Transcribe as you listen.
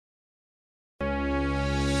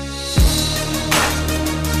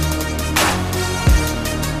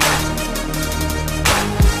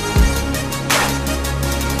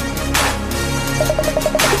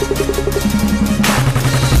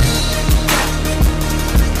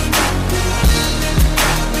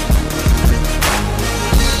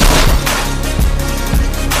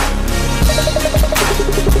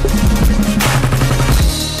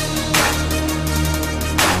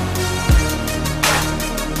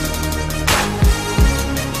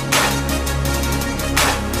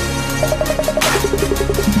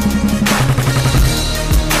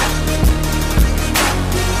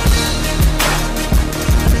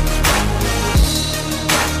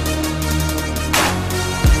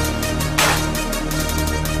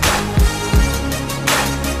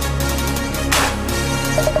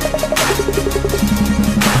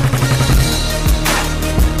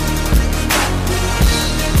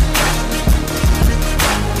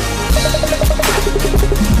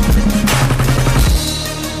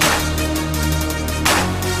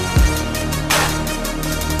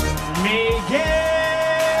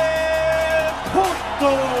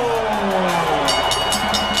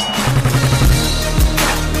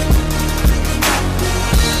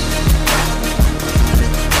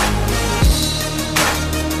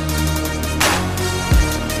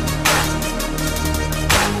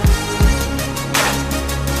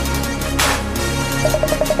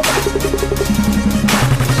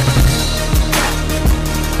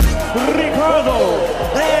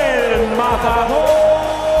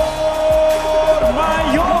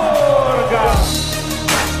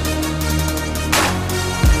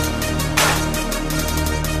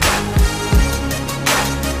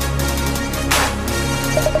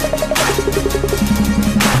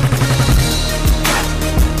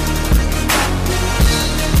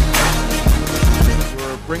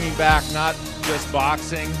just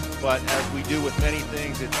boxing, but as we do with many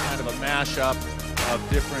things, it's kind of a mashup of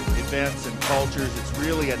different events and cultures. It's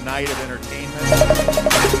really a night of entertainment.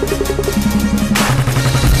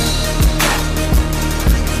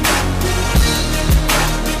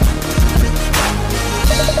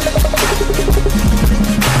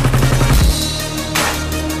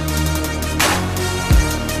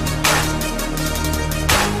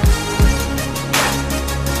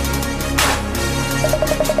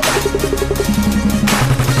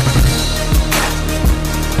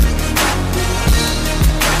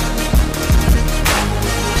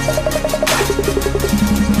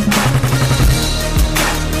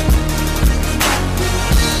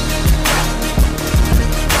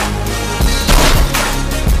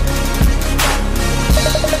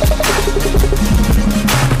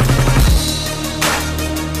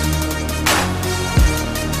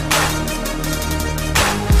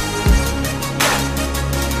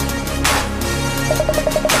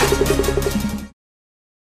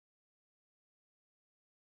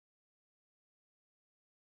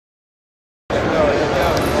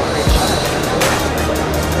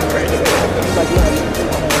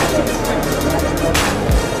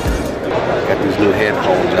 New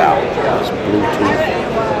headphones out. It's Bluetooth,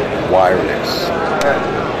 wireless.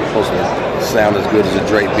 Supposed to sound as good as the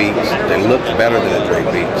Drake beats. They look better than the Drake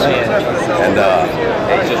beats. And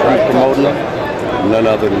who's promoting them? None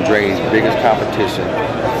other than Dre's biggest competition,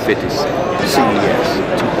 50 Cent. CES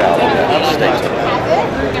 2011 States.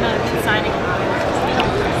 We're gonna be signing.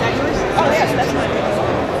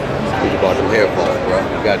 You bought them headphones, bro.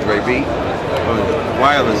 You got Dre beat?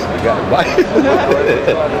 Wireless. You got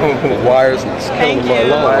wires and killing them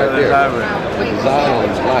along right there. The design on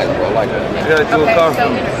them is nice, bro. I like that. You gotta do a coffee.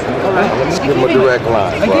 Let's give them a direct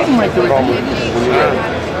line, bro. I gave him my direct line. When you're ready.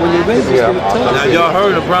 When you're ready, Yeah. Now y'all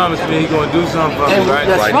heard the promise me he's gonna do something for me, right?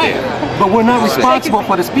 That's right. But we're not responsible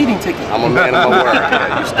for the speeding ticket. I'm a man of my word.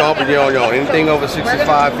 You stomping, you're on your own. Anything over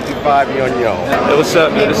 65, 55, you're on your own. Hey, what's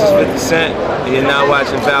up, man? This is 50 Cent. You're now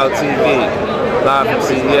watching VAL TV, live from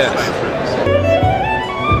CES.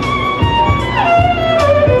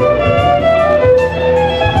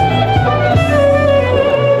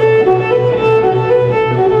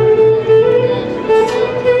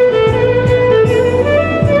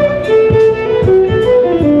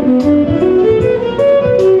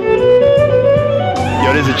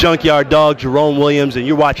 This is Junkyard Dog, Jerome Williams, and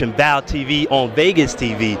you're watching VAL TV on Vegas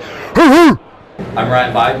TV. I'm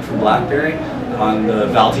Ryan Biden from BLACKBERRY on the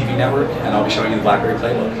VAL TV network, and I'll be showing you the BLACKBERRY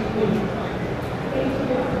playbook.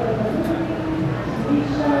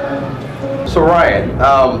 So Ryan,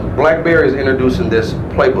 BLACKBERRY is introducing this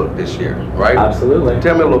playbook this year, right? Absolutely.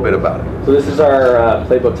 Tell me a little bit about it. So this is our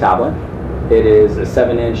playbook tablet. It is a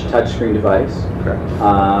 7-inch touchscreen device. Okay.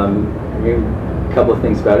 A couple of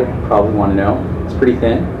things about it you probably want to know. It's pretty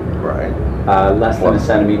thin. Right. Less than a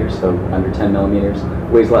centimeter, so under 10 millimeters.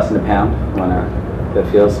 Weighs less than a pound on the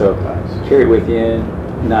field, so carry it with you,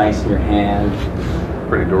 nice in your hand.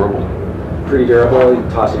 Pretty durable. Pretty durable. You can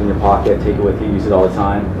toss it in your pocket, take it with you, use it all the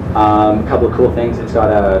time. A couple of cool things. It's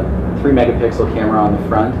got a 3 megapixel camera on the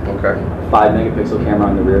front. Okay. 5 megapixel camera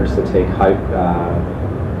on the rear, so take high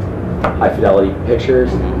fidelity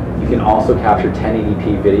pictures. You can also capture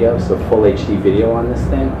 1080p video, so full HD video on this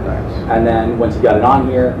thing. Nice. And then once you've got it on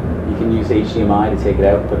here, you can use HDMI to take it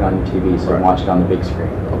out, put it on your TV, so you can watch it on the big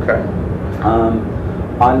screen. Okay.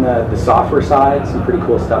 On the software side, some pretty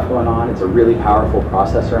cool stuff going on. It's a really powerful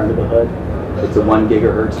processor under the hood. It's a 1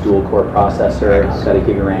 gigahertz dual core processor. It's got a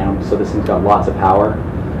gig of RAM, so this thing's got lots of power.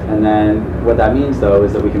 And then what that means though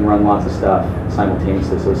is that we can run lots of stuff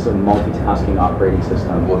simultaneously, so it's a multitasking operating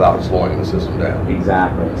system. Without slowing the system down.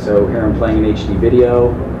 Exactly. So here I'm playing an HD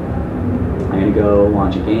video. I'm going to go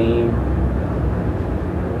launch a game.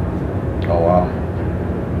 Oh wow.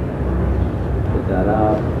 Put that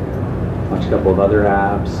up. Launch a couple of other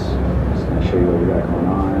apps. Just going to show you what we got going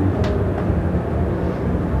on.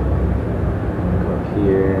 Go up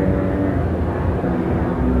here.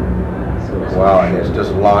 Wow, and it's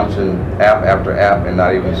just launching app after app and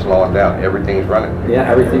not even slowing down. Everything's running. Yeah,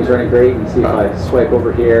 everything's running great. You can see if I swipe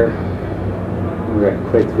over here, we got a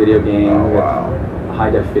quick video game. Oh, wow. A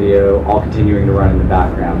high-def video, all continuing to run in the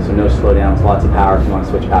background. So no slowdowns, lots of power if you want to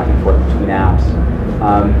switch back and forth between apps.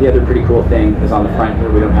 The other pretty cool thing is on the front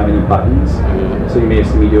here, we don't have any buttons. So you may have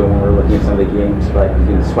seen me do it when we were looking at some of the games, but you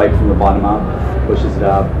can swipe from the bottom up, pushes it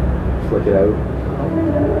up, flick it out.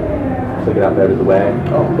 Flick it up out of the way,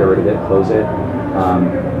 get rid of it, close it.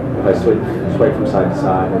 If I swipe from side to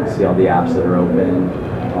side, I can see all the apps that are open,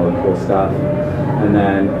 all the cool stuff. And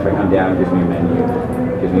then if I come down, it gives me a menu.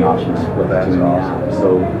 It gives me options what to do in the app.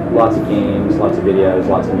 So lots of games, lots of videos,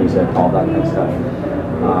 lots of music, all that kind of stuff.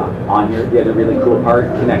 On here, the other really cool part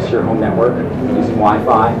connects to your home network using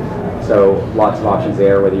Wi-Fi. So lots of options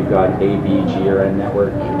there, whether you've got A, B, G, or N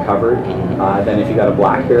network covered. Then if you've got a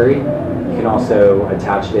BlackBerry, you can also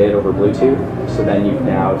attach it over Bluetooth. So then you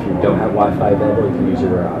now, if you don't have Wi-Fi available, you can use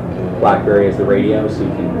your BlackBerry as the radio, so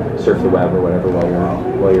you can surf the web or whatever while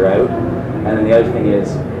you're out. And then the other thing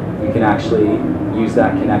is, you can actually use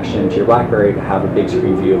that connection to your BlackBerry to have a big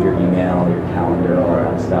screen view of your email, your calendar, all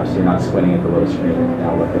that stuff. So you're not squinting at the little screen. You can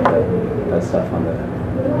now look at that stuff on the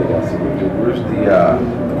big LCD. Where's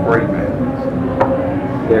the brake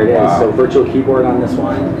pad? There it is. Wow. So virtual keyboard on this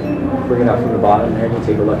one. Bring it up from the bottom there. You can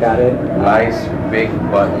take a look at it. Nice big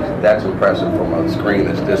buttons. That's impressive from a screen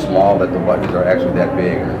that's this small that the buttons are actually that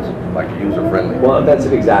big and it's like user friendly. Well, that's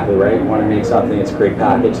it exactly, right? You want to make something that's a great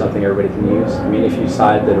package, something everybody can use. I mean, if you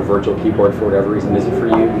decide that a virtual keyboard for whatever reason isn't for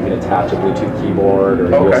you, you can attach a Bluetooth keyboard or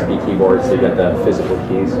a USB keyboard so you get the physical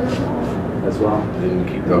keys as well. Then you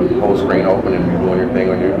keep the whole screen open and you're doing your thing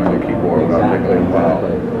on your keyboard without picking it up.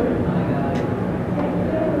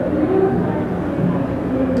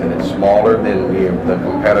 And it's smaller than the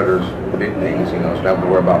competitors' big things, you know, so you don't have to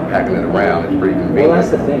worry about packing it around. It's pretty convenient. Well,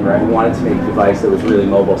 that's the thing, right? We wanted to make a device that was really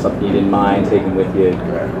mobile, something you didn't mind taking with you.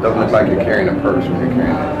 Yeah. It doesn't look like you're carrying a purse when you're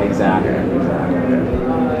carrying it. Exactly, exactly.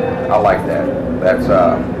 Yeah. I like that. That's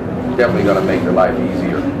definitely going to make your life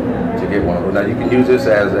easier to get one of those. Now, you can use this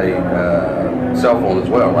as a cell phone as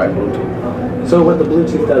well, right? Bluetooth. So what the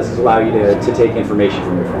Bluetooth does is allow you to take information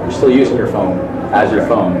from your phone. You're still using your phone as your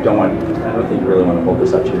phone. I don't think you really want to hold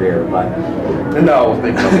this up to your ear, but... No, I was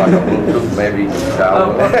thinking of like a Bluetooth, maybe.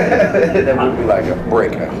 That would be like a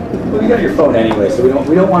brick. Well, you got your phone anyway, so we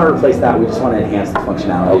don't want to replace that. We just want to enhance the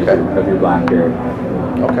functionality of your BlackBerry.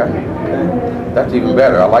 Okay. That's even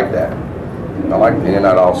better. I like that. I like that you're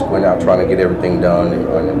not all squinting out trying to get everything done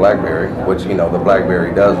on your BlackBerry, which, you know, the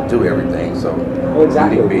BlackBerry does do everything, so well,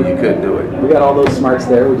 exactly. You could do it. We got all those smarts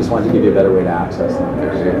there. We just wanted to give you a better way to access them.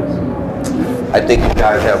 There it is. I think you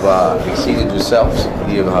guys have exceeded yourselves.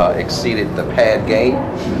 You've exceeded the pad game.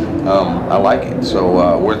 I like it.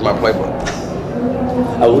 So where's my playbook?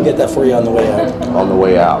 We'll get that for you on the way out. On the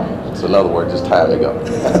way out. So in other words, it's time to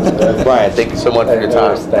go. Brian, thank you so much for your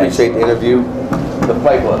time. Appreciate the interview. The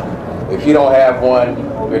playbook. If you don't have one,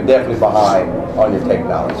 you're definitely behind on your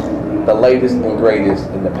technology. The latest and greatest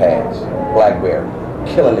in the pads. BlackBerry,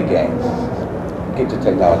 killing the game. Get your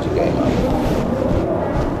technology game up.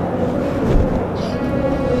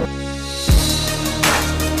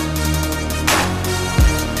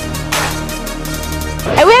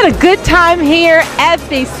 And we had a good time here at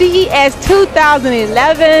the CES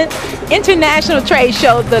 2011 International Trade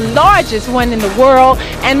Show, the largest one in the world.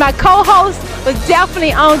 And my co-host was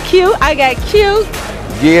definitely on cue. I got Q.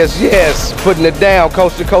 Yes, putting it down,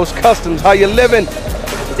 Coast to Coast Customs. How you living?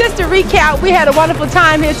 Just to recap, we had a wonderful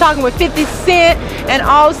time here talking with 50 Cent and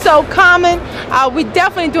also Common. We're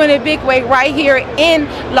definitely doing it a big way right here in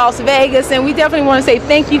Las Vegas, and we definitely want to say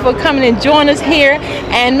thank you for coming and joining us here,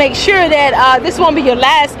 and make sure that this won't be your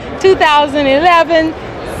last 2011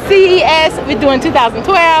 CES. We're doing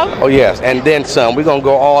 2012. Oh yes, and then some. We're gonna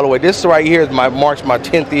go all the way. This right here is marks my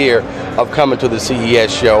 10th year of coming to the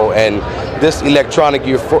CES show, and this electronic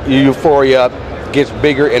euphoria gets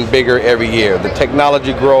bigger and bigger every year. The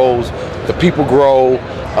technology grows, the people grow,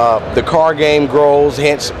 the car game grows,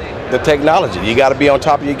 hence the technology. You got to be on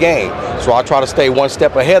top of your game. So I try to stay one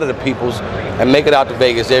step ahead of the peoples and make it out to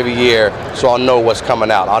Vegas every year, so I'll know what's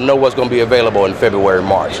coming out. I'll know what's going to be available in February,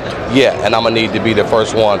 March. Yeah, and I'm going to need to be the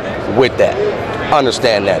first one with that.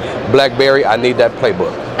 Understand that. BlackBerry, I need that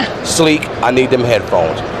playbook. Sleek, I need them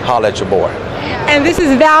headphones. Holla at your boy. And this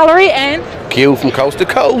is Valerie and Q from Coast to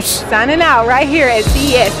Coast. Signing out right here at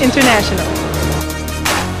CES International.